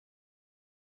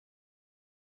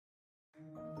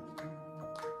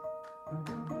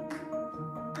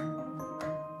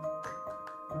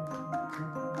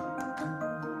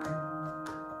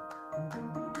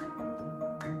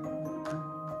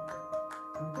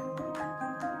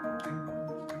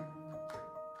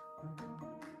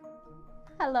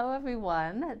Hello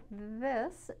everyone,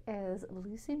 this is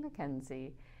Lucy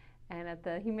Mackenzie, and at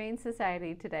the Humane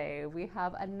Society today we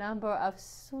have a number of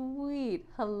sweet,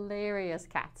 hilarious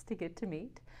cats to get to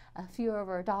meet, a few of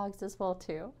our dogs as well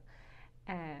too,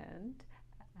 and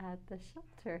at the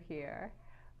shelter here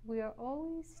we are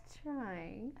always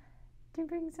trying to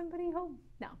bring somebody home.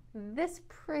 Now, this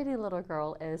pretty little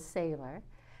girl is Sailor.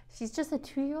 She's just a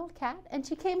 2-year-old cat, and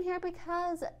she came here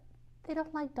because they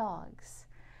don't like dogs.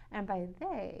 And by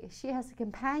they, she has a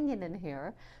companion in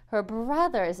here. Her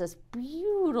brother is this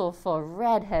beautiful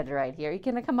redhead right here. You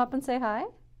gonna come up and say hi?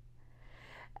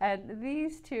 And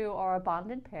these two are a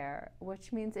bonded pair,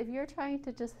 which means if you're trying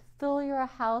to just fill your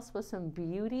house with some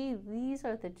beauty, these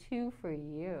are the two for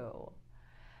you.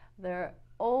 They're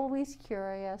always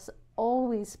curious,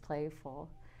 always playful.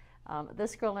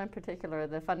 This girl in particular,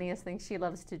 the funniest thing she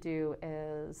loves to do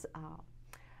is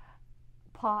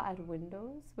paw at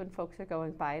windows when folks are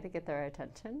going by to get their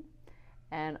attention.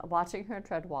 And watching her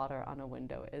tread water on a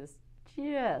window is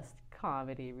just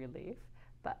comedy relief.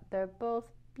 But they're both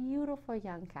beautiful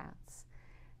young cats.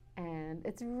 And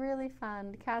it's really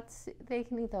fun. Cats, they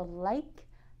can either like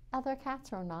other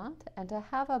cats or not. And to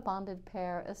have a bonded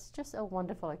pair is just a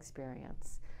wonderful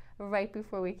experience. Right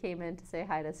before we came in to say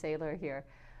hi to Sailor here,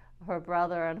 her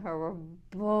brother and her were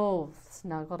both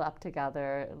snuggled up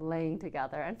together, laying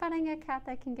together, and finding a cat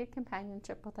that can get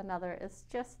companionship with another is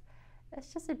just,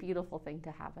 it's just a beautiful thing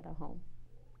to have at a home.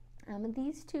 And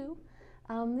these two,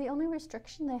 the only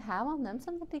restriction they have on them,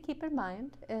 something to keep in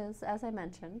mind, is, as I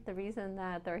mentioned, the reason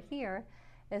that they're here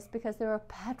is because they were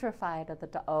petrified at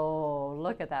the, oh,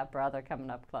 look at that brother coming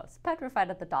up close,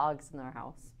 petrified at the dogs in their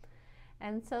house.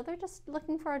 And so they're just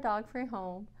looking for a dog-free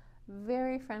home.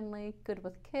 Very friendly, good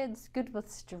with kids, good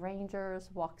with strangers,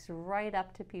 walks right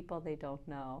up to people they don't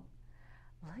know.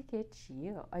 Look at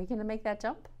you. Are you going to make that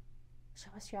jump?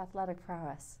 Show us your athletic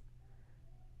prowess.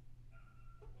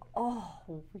 Oh,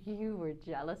 you were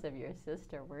jealous of your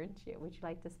sister, weren't you? Would you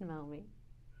like to smell me?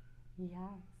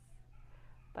 Yes.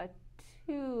 But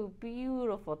two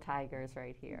beautiful tigers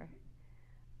right here.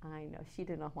 I know, she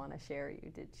did not want to share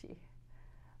you, did she?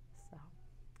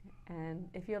 And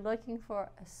if you're looking for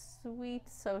a sweet,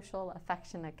 social,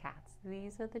 affectionate cats,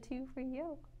 these are the two for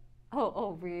you.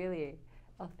 Oh, really?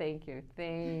 Oh, thank you,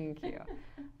 thank you.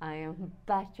 I am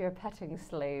but your petting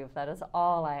slave. That is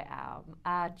all I am,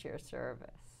 at your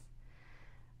service.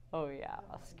 Oh yeah,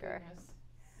 Oscar.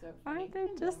 So aren't they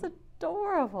just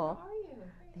adorable? How are you?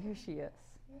 There she is.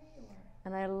 There you are.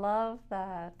 And I love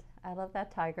that. I love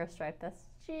that tiger stripe that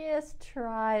just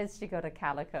tries to go to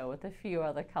calico with a few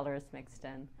other colors mixed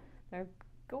in. They're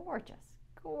gorgeous,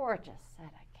 gorgeous set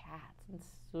of cats, and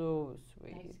so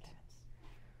sweet. Nice cats.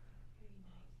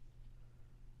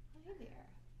 Very nice.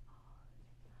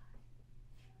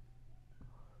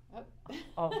 Hi there.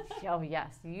 Oh,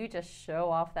 yes, you just show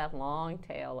off that long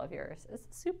tail of yours. It's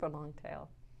a super long tail.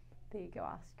 There you go,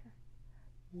 Oscar.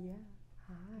 Yeah,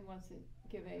 hi. He wants to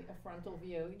give a frontal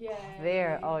view. Yeah.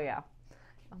 There, oh yeah.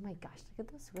 Oh my gosh, look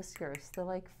at those whiskers. They're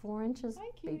like 4 inches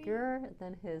bigger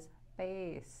than his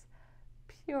face.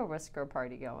 Pure whisker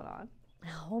party going on.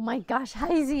 Oh my gosh,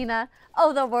 hi Zena.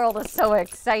 Oh, the world is so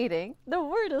exciting. The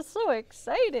word is so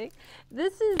exciting.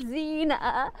 This is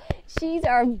Zena. She's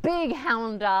our big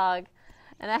hound dog.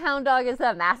 And a hound dog is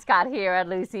the mascot here at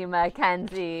Lucy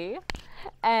Mackenzie.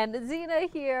 And Zena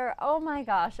here, oh my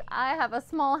gosh, I have a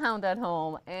small hound at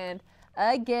home. And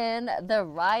again, the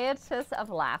riotous of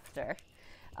laughter.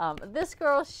 This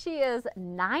girl, she is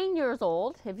 9 years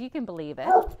old, if you can believe it.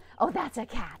 Oh, that's a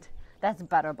cat. That's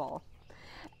Butterball.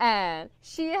 And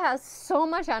she has so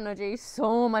much energy,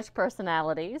 so much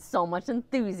personality, so much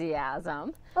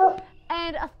enthusiasm.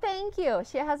 And thank you.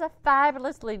 She has a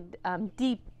fabulously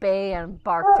deep bay and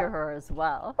bark to her as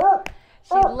well.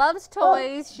 She loves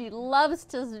toys. She loves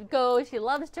to go. She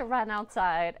loves to run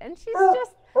outside. And she's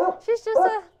just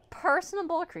a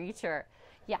personable creature.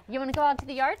 Yeah, you want to go out to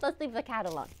the yard? Let's leave the cat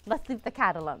alone. Let's leave the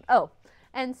cat alone. Oh,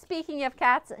 and speaking of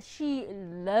cats, she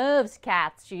loves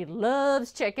cats. She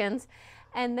loves chickens,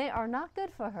 and they are not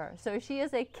good for her. So she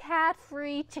is a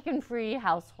cat-free, chicken-free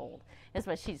household is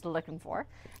what she's looking for.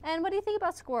 And what do you think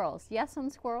about squirrels? Yes on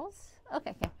squirrels?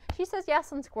 Okay. She says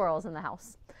yes on squirrels in the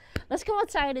house. Let's go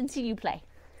outside and see you play.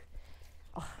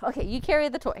 Oh, okay, you carry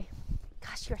the toy.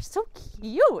 Gosh, you're so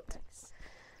cute.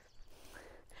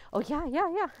 Oh,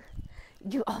 yeah.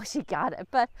 Oh, she got it.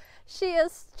 But she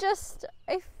is just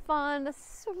a fun,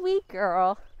 sweet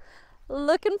girl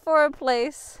looking for a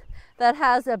place that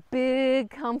has a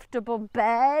big, comfortable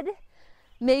bed,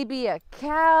 maybe a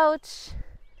couch,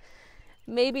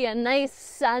 maybe a nice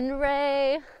sun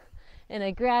ray in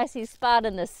a grassy spot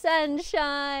in the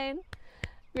sunshine.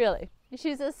 Really.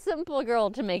 She's a simple girl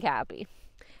to make happy.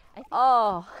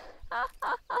 Oh.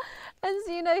 And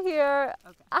Zena here.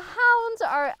 Okay. Hounds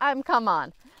are, come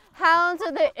on. Hounds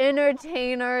are the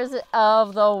entertainers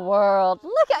of the world.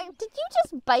 Look, did you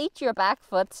just bite your back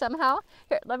foot somehow?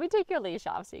 Here, let me take your leash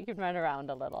off so you can run around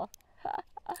a little.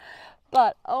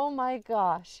 But, oh my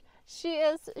gosh,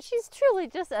 she's truly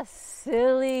just a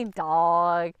silly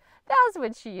dog. That's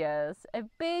what she is. A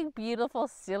big, beautiful,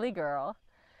 silly girl.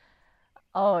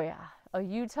 Oh yeah. Oh,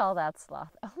 you tell that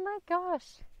sloth. Oh my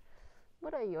gosh.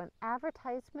 What are you, an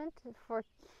advertisement for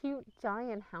cute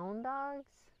giant hound dogs?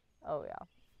 Oh yeah.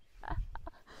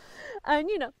 And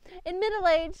you know, in middle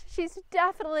age, she's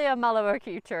definitely a mellower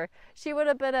creature. She would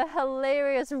have been a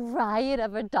hilarious riot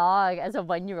of a dog as a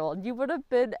 1-year-old. You would have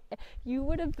been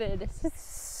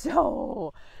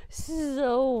so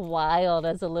wild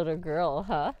as a little girl,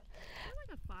 huh? Like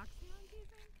a foxhound, do you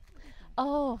think?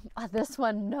 Oh, this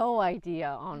one, no idea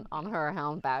on her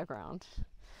hound background.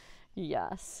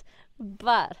 Yes,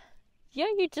 but yeah,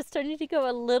 you just starting to go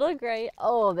a little gray.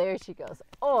 Oh, there she goes.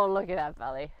 Oh, look at that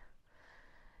belly.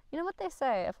 You know what they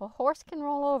say? If a horse can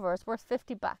roll over, it's worth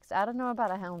 $50. I don't know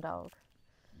about a hound dog.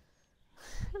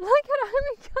 Look at her. I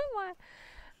mean, come on.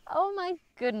 Oh my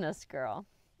goodness, girl.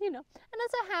 You know, and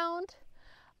as a hound,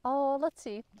 oh, let's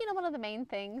see. You know, one of the main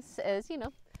things is, you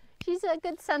know, she's a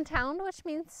good scent hound, which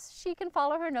means she can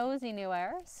follow her nose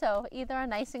anywhere. So either a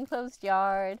nice enclosed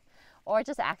yard or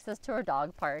just access to her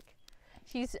dog park.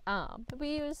 She's,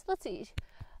 let's see.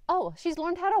 Oh, she's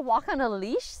learned how to walk on a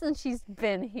leash since she's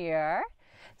been here.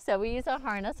 So we use a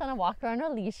harness and a walker on a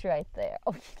leash right there.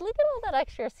 Oh, look at all that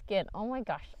extra skin. Oh my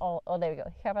gosh. Oh, there we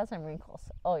go. Here about some wrinkles.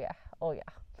 Oh yeah. Oh yeah.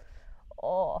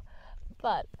 Oh,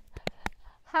 but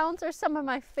hounds are some of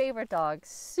my favorite dogs.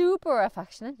 Super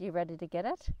affectionate. You ready to get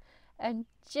it? And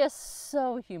just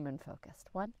so human focused.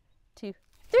 1, 2,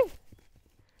 3.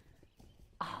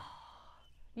 Oh,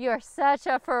 you're such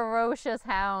a ferocious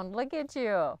hound. Look at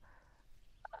you.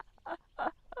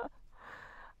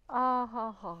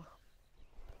 Oh.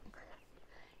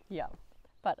 Yeah,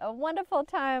 but a wonderful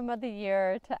time of the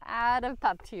year to add a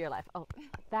pup to your life. Oh,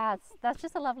 that's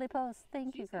just a lovely pose.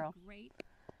 Thank you, girl. She's a great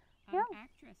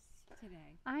actress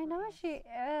today. I know she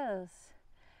is.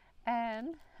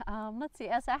 And let's see,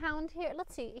 as a hound here,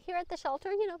 let's see, here at the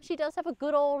shelter, you know, she does have a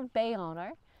good old bay on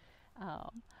her.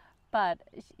 But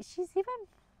she's even,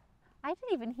 I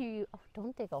didn't even hear you, oh,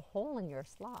 don't dig a hole in your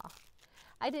sloth.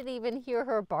 I didn't even hear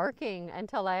her barking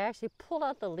until I actually pulled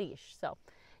out the leash. So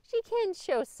she can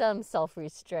show some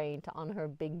self-restraint on her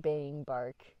big baying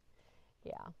bark.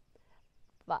 Yeah.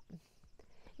 But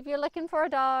if you're looking for a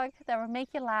dog that will make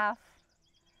you laugh,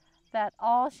 that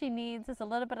all she needs is a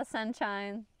little bit of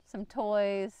sunshine, some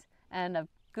toys, and a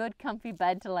good comfy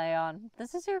bed to lay on,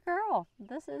 this is your girl.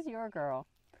 This is your girl.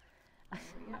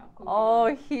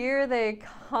 Oh, here they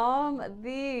come.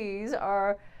 We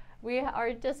are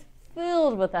just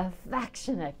filled with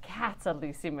affectionate cats of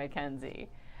Lucy Mackenzie.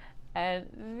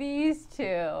 And these two,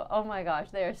 oh my gosh,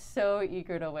 they are so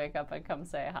eager to wake up and come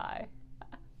say hi.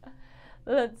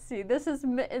 Let's see, this is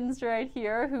Mittens right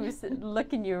here, who's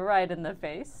looking you right in the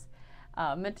face.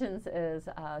 Mittens is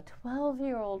a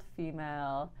 12-year-old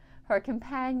female. Her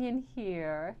companion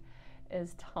here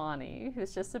is Tawny,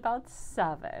 who's just about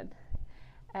 7.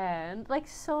 And like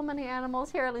so many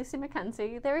animals here at Lucy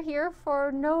Mackenzie, they're here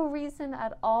for no reason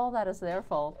at all that is their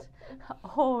fault.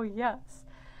 Oh yes.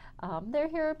 They're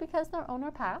here because their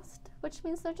owner passed, which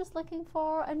means they're just looking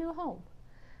for a new home.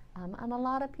 And a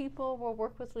lot of people will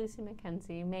work with Lucy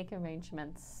Mackenzie, make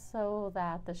arrangements so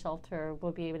that the shelter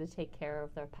will be able to take care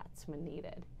of their pets when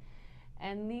needed.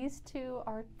 And these two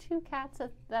are 2 cats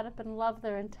that have been loved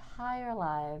their entire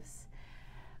lives.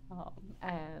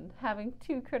 And having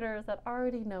 2 critters that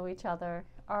already know each other,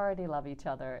 already love each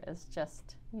other is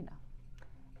just, you know,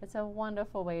 it's a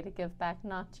wonderful way to give back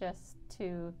not just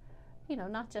to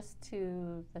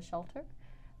the shelter,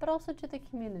 but also to the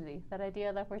community. That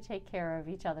idea that we take care of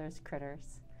each other's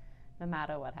critters, no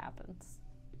matter what happens.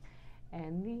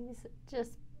 And these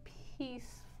just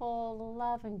peaceful,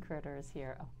 loving critters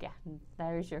here. Oh yeah,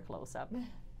 there's your close-up.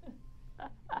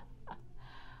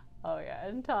 Oh yeah,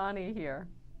 and Tawny here.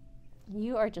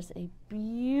 You are just a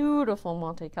beautiful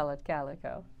multicolored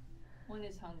calico. One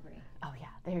is hungry. Oh yeah,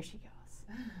 there she goes.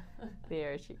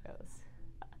 There she goes.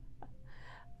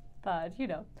 But, you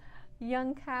know,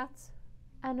 young cats,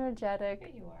 energetic,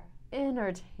 Here you are.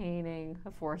 entertaining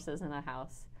forces in a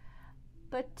house.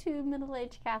 But 2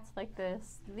 middle-aged cats like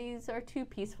this, these are 2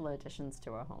 peaceful additions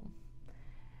to our home.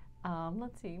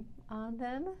 Let's see. On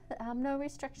them, no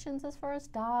restrictions as far as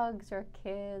dogs or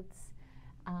kids.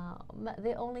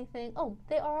 The only thing, oh,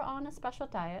 they are on a special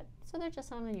diet. So they're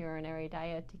just on a urinary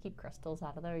diet to keep crystals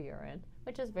out of their urine,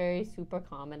 which is very super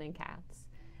common in cats.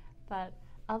 But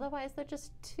otherwise, they're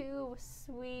just two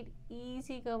sweet,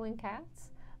 easygoing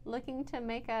cats looking to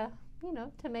make a,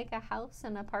 to make a house,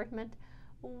 an apartment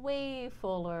way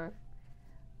fuller,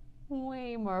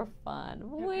 way more fun,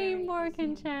 way more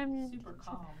companionship. Super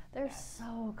calm. They're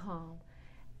so calm.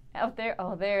 Out there,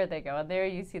 oh, there they go. And there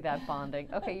you see that bonding.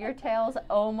 Okay, your tails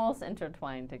almost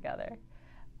intertwined together.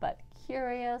 But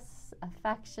curious,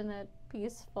 affectionate,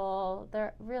 peaceful.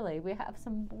 They're really, we have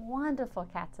some wonderful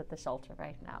cats at the shelter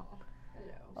right now.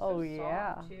 Hello. Oh, So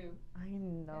yeah. soft, too. I Very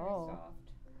know. soft.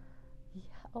 Yeah.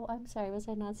 Oh, I'm sorry. Was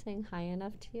I not saying hi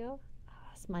enough to you?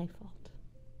 Oh, it's my fault.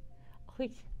 Oh,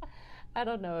 yeah. I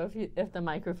don't know if the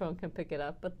microphone can pick it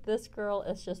up, but this girl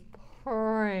is just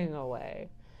purring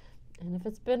away. And if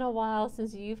it's been a while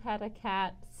since you've had a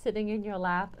cat sitting in your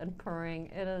lap and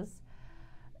purring, it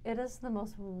is the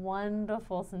most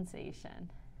wonderful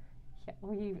sensation. Yeah,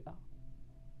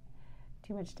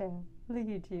 too much tail. Look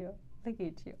at you. Look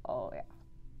at you. Oh yeah.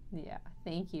 Yeah.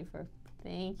 Thank you for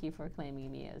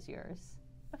claiming me as yours.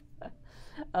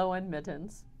 Oh, and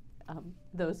mittens.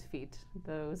 Those feet.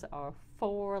 Those are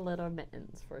 4 little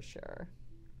mittens for sure.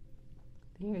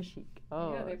 There she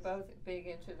goes. Yeah, they're both big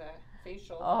into the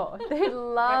facial they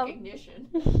love recognition.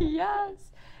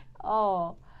 Yes.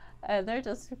 Oh, and they're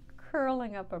just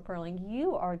curling up and purling.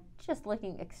 You are just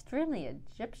looking extremely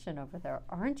Egyptian over there,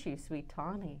 aren't you, sweet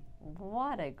Tawny?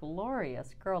 What a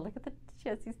glorious girl. Look at she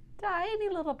has these tiny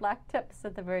little black tips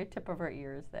at the very tip of her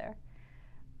ears there.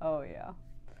 Oh, yeah.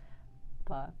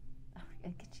 But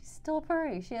she's still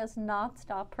purring. She has not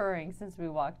stopped purring since we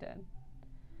walked in.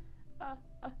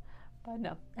 But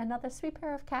no, another sweet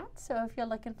pair of cats. So if you're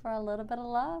looking for a little bit of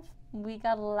love, we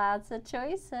got lots of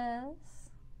choices.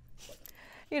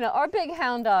 Our big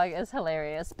hound dog is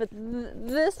hilarious, but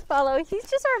this fellow, he's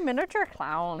just our miniature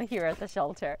clown here at the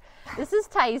shelter. This is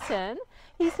Tyson.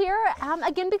 He's here,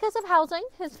 again, because of housing.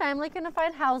 His family couldn't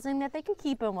find housing that they can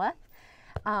keep him with.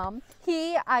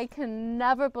 I can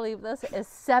never believe this, is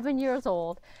 7 years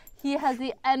old. He has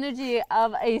the energy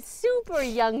of a super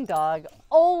young dog,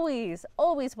 always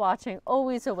watching,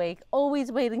 always awake,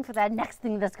 always waiting for that next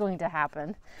thing that's going to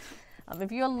happen.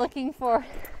 If you're looking for,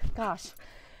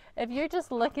 if you're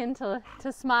just looking to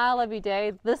smile every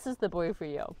day, this is the boy for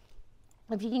you.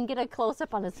 If you can get a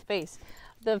close-up on his face,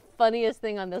 the funniest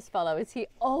thing on this fellow is he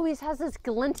always has this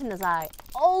glint in his eye,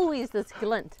 always this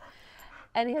glint.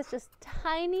 And he has just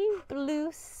tiny blue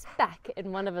speck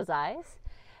in one of his eyes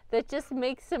that just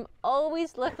makes him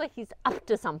always look like he's up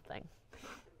to something.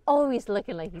 Always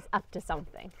looking like he's up to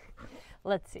something.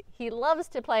 Let's see. He loves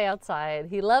to play outside.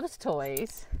 He loves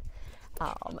toys.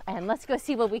 And let's go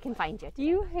see what we can find you.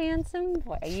 You handsome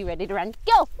boy. Are you ready to run?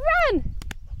 Go! Run!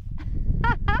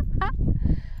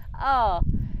 Oh,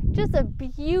 just a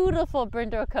beautiful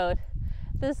brindle coat.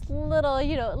 This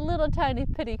little tiny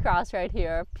pitty cross right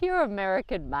here. Pure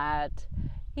American mutt.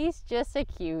 He's just a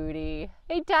cutie.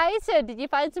 Hey, Tyson, did you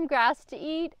find some grass to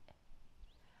eat?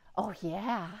 Oh,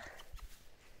 yeah.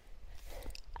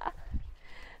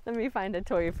 Let me find a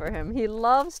toy for him. He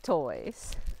loves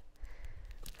toys.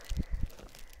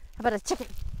 How about a chicken?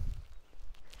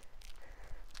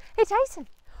 Hey, Tyson,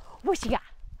 what you got?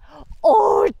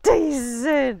 Oh,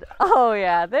 Tyson. Oh,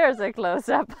 yeah, there's a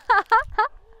close-up.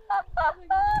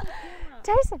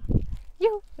 Tyson,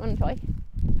 you want a toy?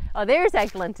 Oh, there's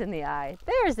that glint in the eye.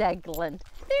 There's that glint.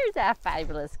 There's that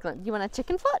fabulous glint. You want a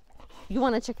chicken foot? You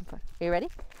want a chicken foot. Are you ready?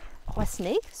 Oh, a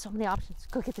snake? So many options.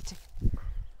 Go get the chicken.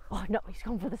 Oh, no, he's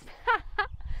going for this.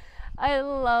 I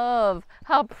love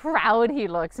how proud he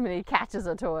looks when he catches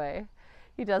a toy.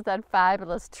 He does that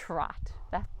fabulous trot.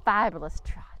 That fabulous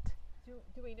trot.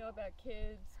 Do we know about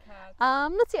kids, cats?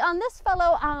 Let's see, on this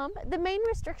fellow, the main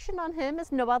restriction on him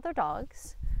is no other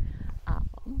dogs.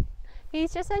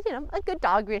 He's just a good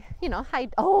dog,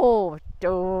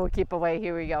 keep away,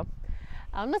 here we go.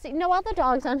 Let's see, no other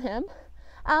dogs on him.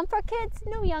 For kids,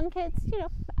 no young kids,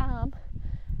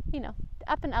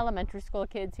 up in elementary school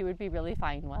kids he would be really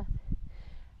fine with.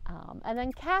 And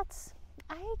then cats,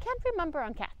 I can't remember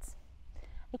on cats.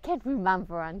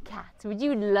 Would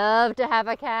you love to have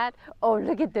a cat? Oh,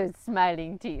 look at those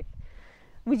smiling teeth.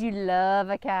 Would you love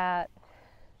a cat?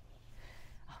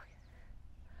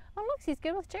 Oh, look, he's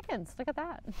good with chickens. Look at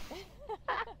that.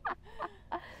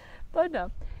 But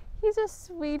no, he's a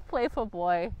sweet, playful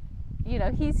boy.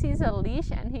 He sees a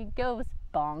leash and he goes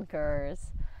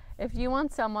bonkers. If you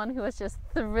want someone who is just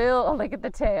thrilled, oh, look at the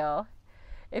tail.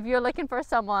 If you're looking for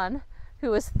someone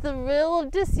who is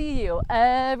thrilled to see you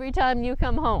every time you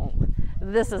come home,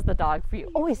 this is the dog for you.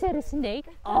 Oh, is that a snake?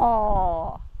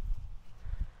 Oh.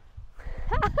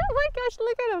 Oh my gosh,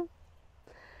 look at him.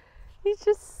 He's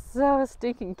just so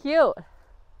stinking cute.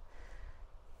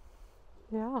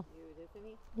 Yeah.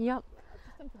 Yep.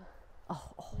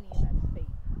 Oh.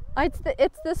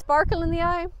 It's the sparkle in the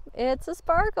eye. It's a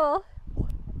sparkle.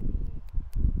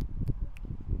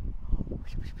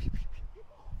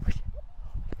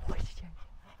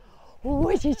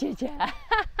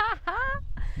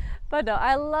 But no,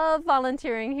 I love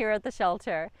volunteering here at the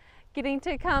shelter. Getting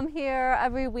to come here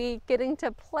every week, getting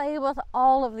to play with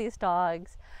all of these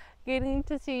dogs, getting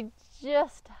to see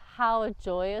just how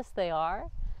joyous they are.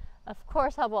 Of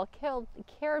course, how well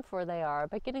cared for they are,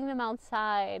 but getting them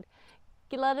outside,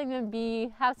 letting them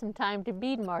have some time to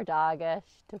be more doggish,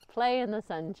 to play in the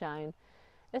sunshine.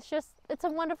 It's a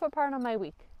wonderful part of my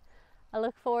week. I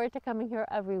look forward to coming here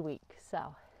every week.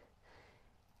 So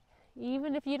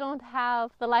even if you don't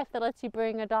have the life that lets you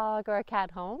bring a dog or a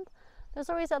cat home, there's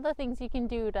always other things you can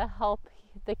do to help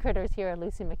the critters here at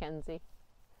Lucy Mackenzie.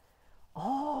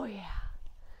 Oh yeah.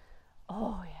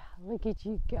 Oh yeah, look at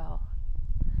you go.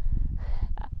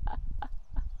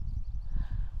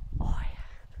 Oh yeah.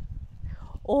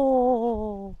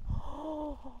 Oh.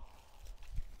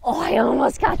 Oh, I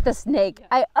almost got the snake.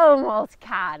 I almost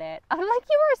caught it. I'm like,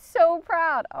 you are so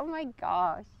proud. Oh my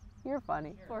gosh. You're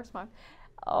funny. Poor smart.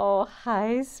 Oh,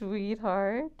 hi,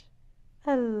 sweetheart.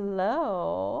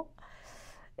 Hello.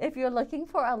 If you're looking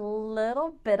for a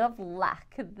little bit of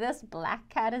luck, this black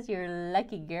cat is your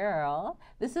lucky girl.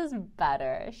 This is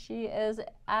Butter. She is,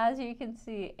 as you can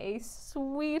see, a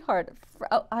sweetheart.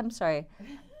 Oh, I'm sorry.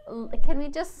 Can we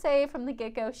just say from the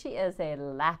get-go, she is a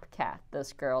lap cat,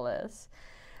 this girl is.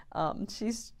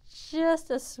 She's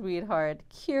just a sweetheart,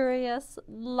 curious,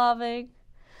 loving,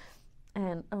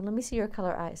 and oh, let me see your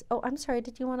color eyes. Oh, I'm sorry,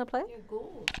 did you want to play? They're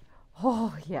gold.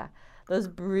 Oh, yeah, those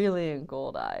brilliant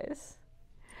gold eyes.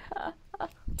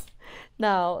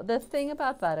 Now, the thing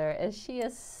about Butter is she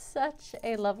is such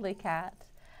a lovely cat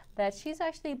that she's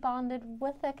actually bonded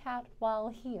with a cat while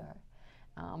here.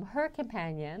 Her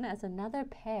companion, as another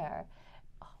pair,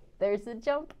 oh, there's a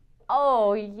jump.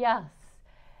 Oh, yes.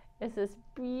 It's this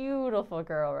beautiful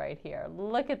girl right here.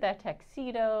 Look at that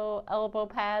tuxedo, elbow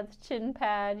pads, chin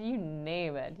pad, you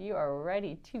name it. You are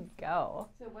ready to go.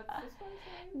 So what's this one's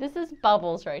name? This is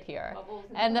Bubbles right here. Bubbles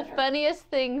and the funniest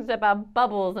things about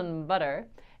Bubbles and Butter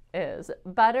is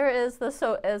the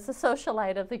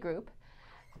socialite of the group,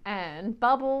 and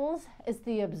Bubbles is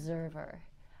the observer.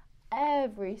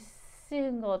 Every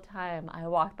single time I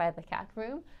walk by the cat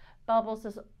room, Bubbles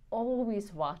is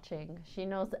always watching. She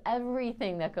knows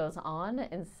everything that goes on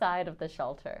inside of the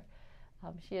shelter.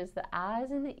 She is the eyes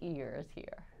and the ears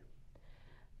here.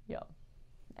 Yeah.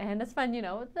 And it's fun, you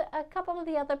know, a couple of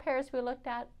the other pairs we looked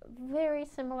at, very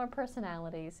similar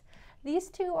personalities. These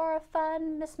two are a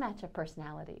fun mismatch of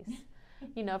personalities.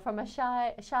 You know, from a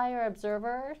shyer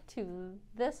observer to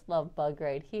this love bug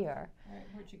right here. All right,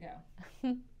 where'd you go?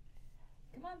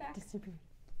 Come on back. Disappear.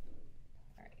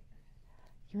 All right.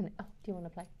 Do you want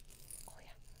to play? Oh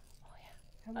yeah. Oh yeah.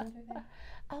 How old are they?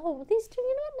 Oh, these two,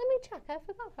 you know what? Let me check. I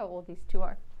forgot how old these two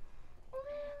are.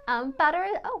 Butter,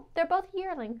 they're both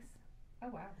yearlings. Oh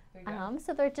wow. There you go.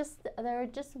 So they're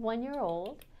just 1 year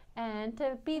old. And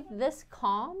to be this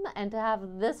calm and to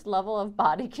have this level of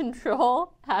body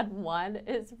control at one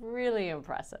is really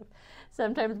impressive.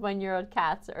 Sometimes 1-year-old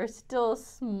cats are still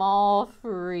small,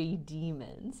 free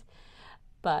demons.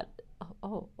 But,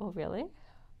 oh, really?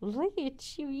 Look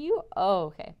at you. Oh,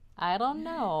 okay. I don't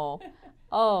know.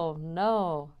 Oh,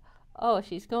 no. Oh,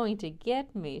 she's going to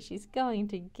get me. She's going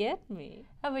to get me.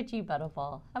 How about you,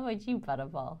 Butterball? How about you,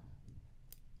 Butterball?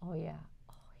 Oh, yeah.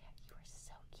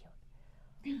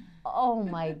 Oh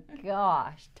my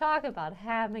gosh, talk about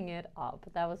hamming it up.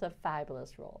 That was a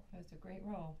fabulous roll. That was a great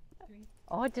roll.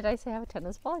 Oh, did I say I have a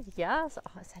tennis ball? Yes.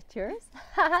 Oh, is that yours?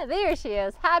 There she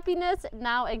is. Happiness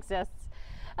now exists.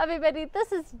 Everybody,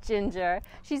 this is Ginger.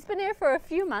 She's been here for a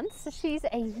few months. She's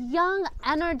a young,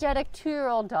 energetic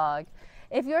 2-year-old dog.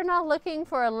 If you're not looking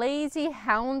for a lazy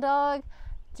hound dog,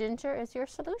 Ginger is your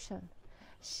solution.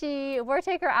 We'll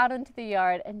take her out into the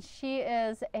yard, and she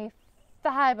is a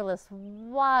fabulous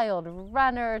wild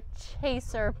runner,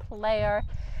 chaser, player.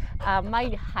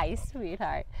 Hi,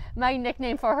 sweetheart. My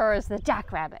nickname for her is the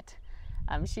Jackrabbit.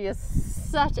 She is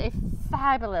such a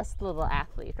fabulous little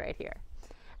athlete right here.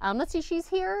 Let's see, she's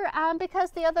here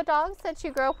because the other dogs that she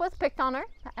grew up with picked on her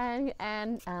and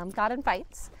got in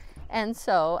fights. And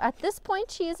so at this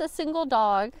point, she is a single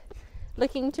dog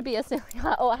looking to be a single.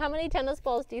 Oh, how many tennis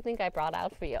balls do you think I brought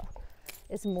out for you?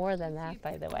 It's more than that,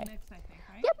 by the way. Mix, I think,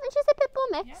 right? Yep, and she's a pit bull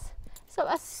mix. Yep. So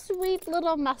a sweet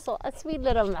little muscle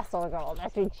girl.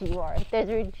 That's what you are. That's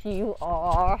what you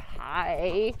are.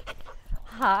 Hi.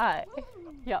 Hi.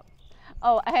 Yep.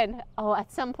 Oh, and at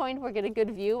some point we'll get a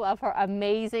good view of her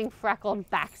amazing freckled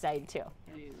backside too.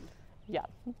 Yeah.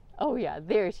 Oh yeah,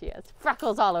 there she is.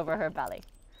 Freckles all over her belly.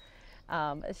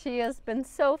 She has been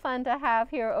so fun to have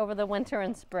here over the winter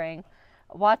and spring.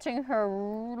 Watching her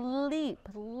leap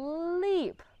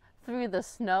through the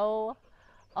snow.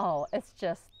 Oh, it's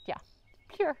just, yeah,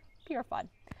 pure fun.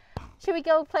 Should we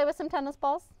go play with some tennis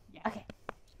balls? Yeah. Okay.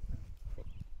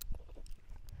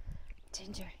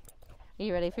 Ginger, are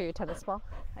you ready for your tennis ball?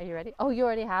 Are you ready? Oh, you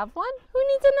already have one? Who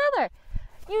needs another?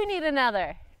 You need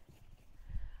another.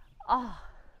 Oh,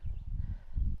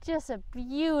 just a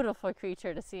beautiful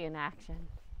creature to see in action.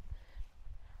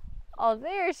 Oh,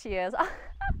 there she is.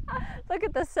 Look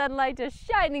at the sunlight just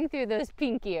shining through those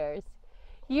pink ears.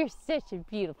 You're such a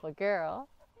beautiful girl.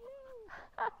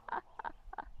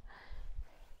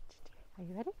 Are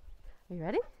you ready? Are you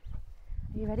ready?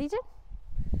 Are you ready, Jen?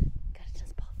 Got a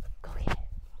tennis ball. Go get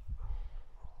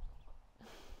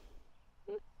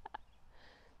it.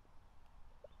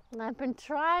 I've been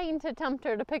trying to tempt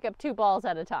her to pick up 2 balls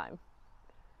at a time.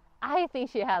 I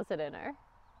think she has it in her.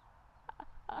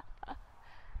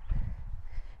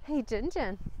 Hey,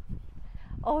 Jen.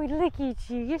 Oh, look at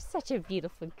you. You're such a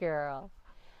beautiful girl.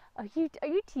 Are you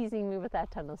teasing me with that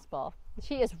tennis ball?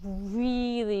 She is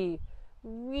really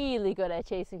good at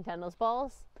chasing tennis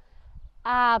balls.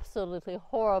 Absolutely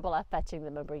horrible at fetching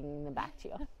them and bringing them back to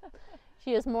you.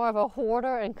 She is more of a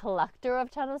hoarder and collector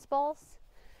of tennis balls.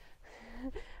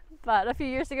 But a few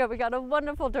years ago, we got a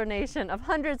wonderful donation of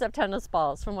hundreds of tennis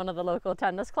balls from one of the local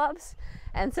tennis clubs.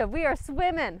 And so we are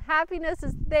swimming. Happiness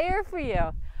is there for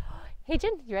you. Hey,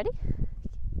 Jen, you ready?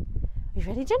 Are you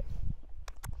ready, Jen?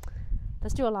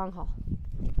 Let's do a long haul.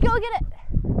 Go get it!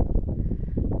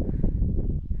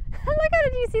 Look at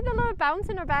it, do you see the little bounce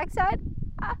in her backside?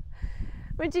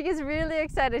 When she gets really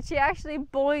excited, she actually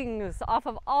boings off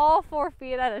of all 4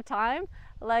 feet at a time,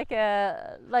 like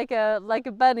a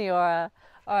bunny or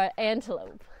an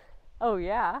antelope. Oh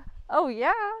yeah,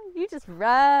 you just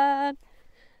run.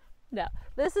 No,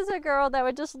 this is a girl that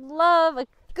would just love a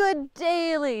good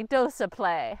daily dose of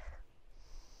play.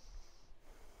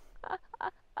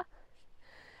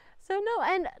 So no,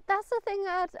 and that's the thing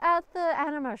at the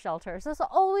animal shelters. There's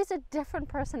always a different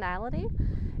personality.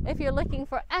 If you're looking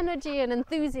for energy and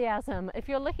enthusiasm, if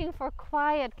you're looking for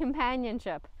quiet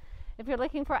companionship, if you're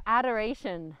looking for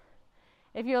adoration,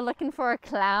 if you're looking for a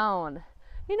clown,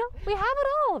 you know, we have it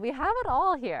all. We have it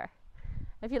all here.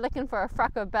 If you're looking for a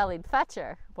freckle-bellied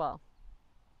fetcher, well,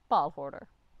 ball hoarder,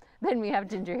 then we have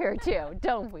Ginger here too,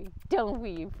 don't we? Don't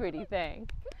we, you pretty thing?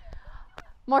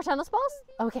 More tennis balls?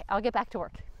 Okay, I'll get back to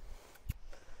work.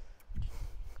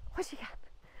 What you got?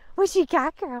 What you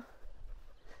got, girl?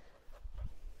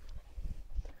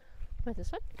 Want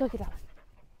this one? Go get that one.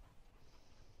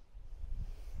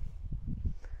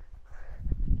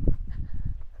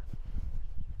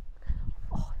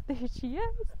 Oh, there she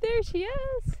is. There she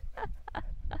is.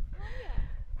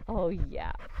 Oh,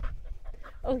 yeah.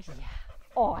 Oh, yeah.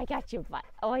 Oh, I got your butt.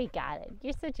 Oh, I got it.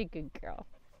 You're such a good girl.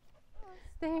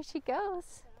 There she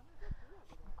goes.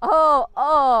 Oh,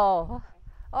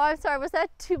 I'm sorry. Was that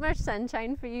too much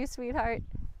sunshine for you, sweetheart?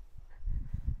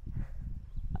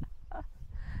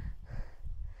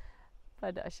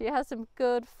 But she has some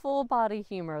good full body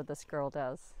humor, this girl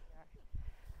does.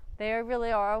 They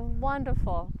really are a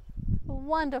wonderful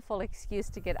excuse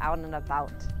to get out and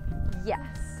about.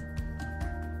 Yes.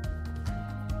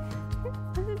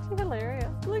 Isn't she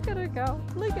hilarious? Look at her go.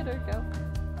 Look at her go.